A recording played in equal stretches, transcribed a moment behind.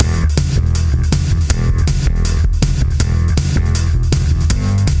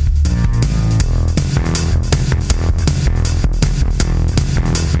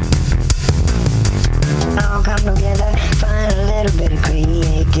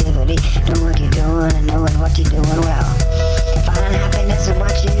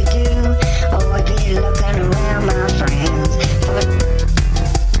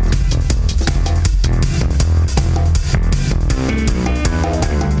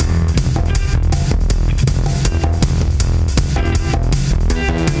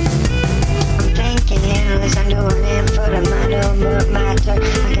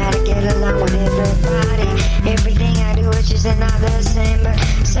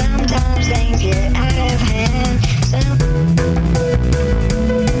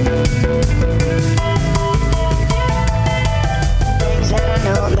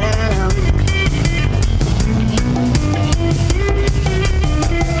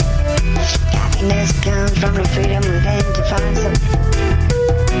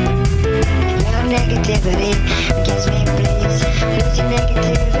negativity against me, please. Lose your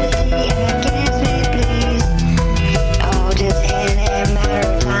negativity against me, please. Oh, just any matter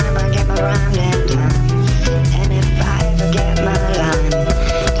of time, I get my rhyme in time. And if I ever get my line,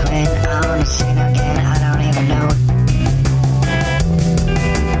 twin on the scene again, I don't even know.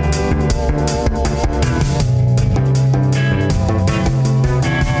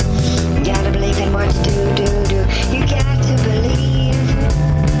 Gotta believe in what you do. You got to believe.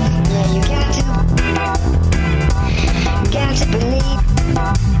 Yeah, you got to believe.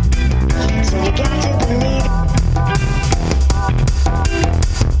 So you got to believe.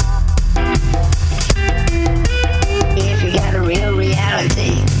 If you got a real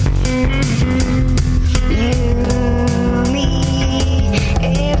reality, you, me,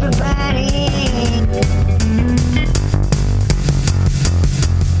 everybody.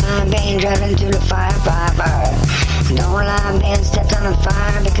 I'm being driven to the fire. Don't lie, I'm being stepped on the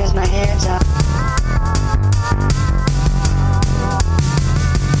fire because my head's up.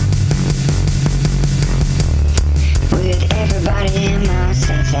 With everybody in my